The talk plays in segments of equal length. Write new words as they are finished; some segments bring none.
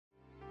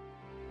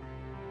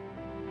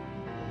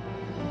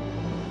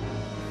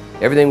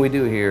Everything we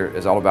do here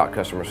is all about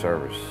customer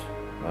service.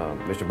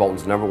 Mr.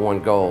 Bolton's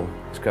 #1 goal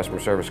is customer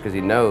service because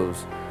he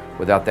knows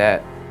without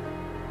that,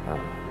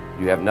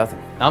 you have nothing.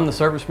 I'm the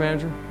service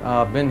manager.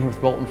 I've been here with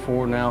Bolton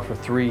Ford now for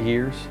 3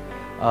 years.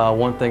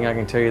 One thing I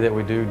can tell you that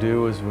we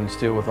do is we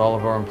instill with all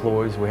of our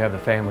employees, we have the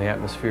family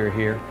atmosphere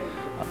here.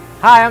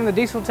 Hi, I'm the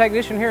diesel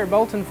technician here at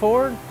Bolton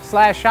Ford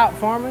 / shop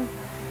foreman.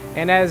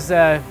 And as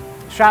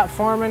shop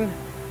foreman,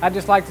 I'd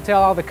just like to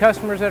tell all the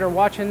customers that are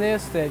watching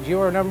this that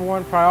you're our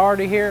 #1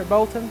 priority here at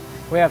Bolton.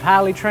 We have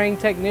highly trained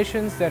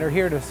technicians that are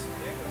here to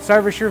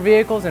service your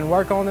vehicles and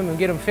work on them and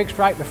get them fixed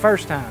right the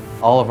first time.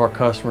 All of our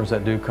customers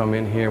that do come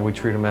in here, we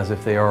treat them as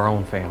if they are our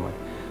own family.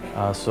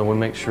 So we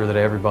make sure that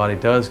everybody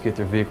does get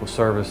their vehicle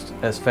serviced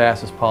as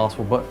fast as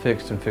possible, but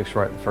fixed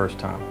right the first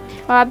time.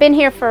 Well, I've been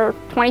here for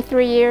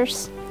 23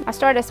 years. I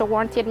started as a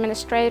warranty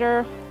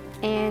administrator,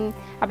 and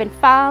I've been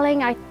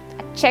filing. I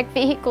checked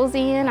vehicles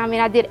in. I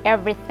mean, I did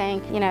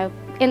everything, you know,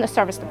 in the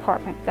service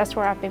department. That's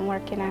where I've been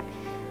working at.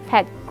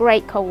 I've had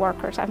great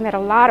co-workers. I've met a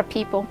lot of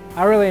people.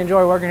 I really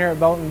enjoy working here at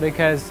Bolton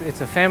because it's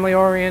a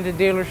family-oriented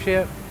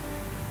dealership.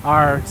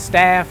 Our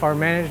staff, our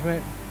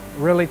management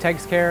really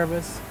takes care of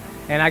us.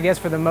 And I guess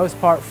for the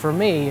most part for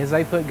me is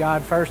they put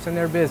God first in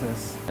their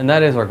business. And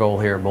that is our goal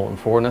here at Bolton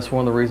Ford, and that's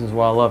one of the reasons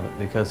why I love it,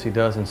 because he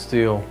does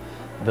instill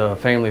the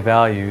family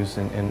values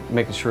and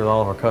making sure that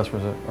all of our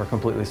customers are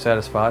completely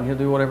satisfied, and he'll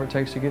do whatever it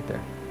takes to get there.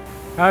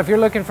 If you're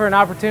looking for an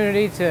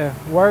opportunity to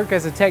work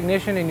as a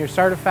technician and you're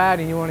certified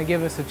and you want to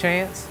give us a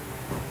chance,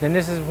 then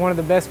this is one of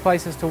the best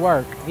places to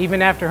work.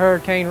 Even after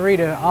Hurricane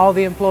Rita, all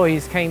the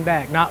employees came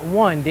back. Not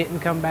one didn't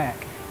come back.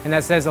 And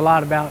that says a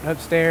lot about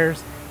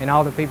upstairs and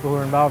all the people who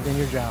are involved in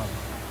your job.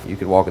 You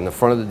could walk in the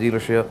front of the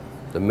dealership,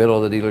 the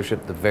middle of the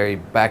dealership, the very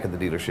back of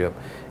the dealership,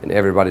 and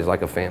everybody's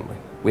like a family.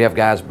 We have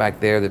guys back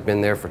there that have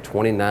been there for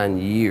 29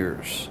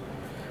 years.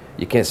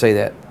 You can't say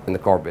that in the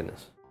car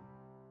business.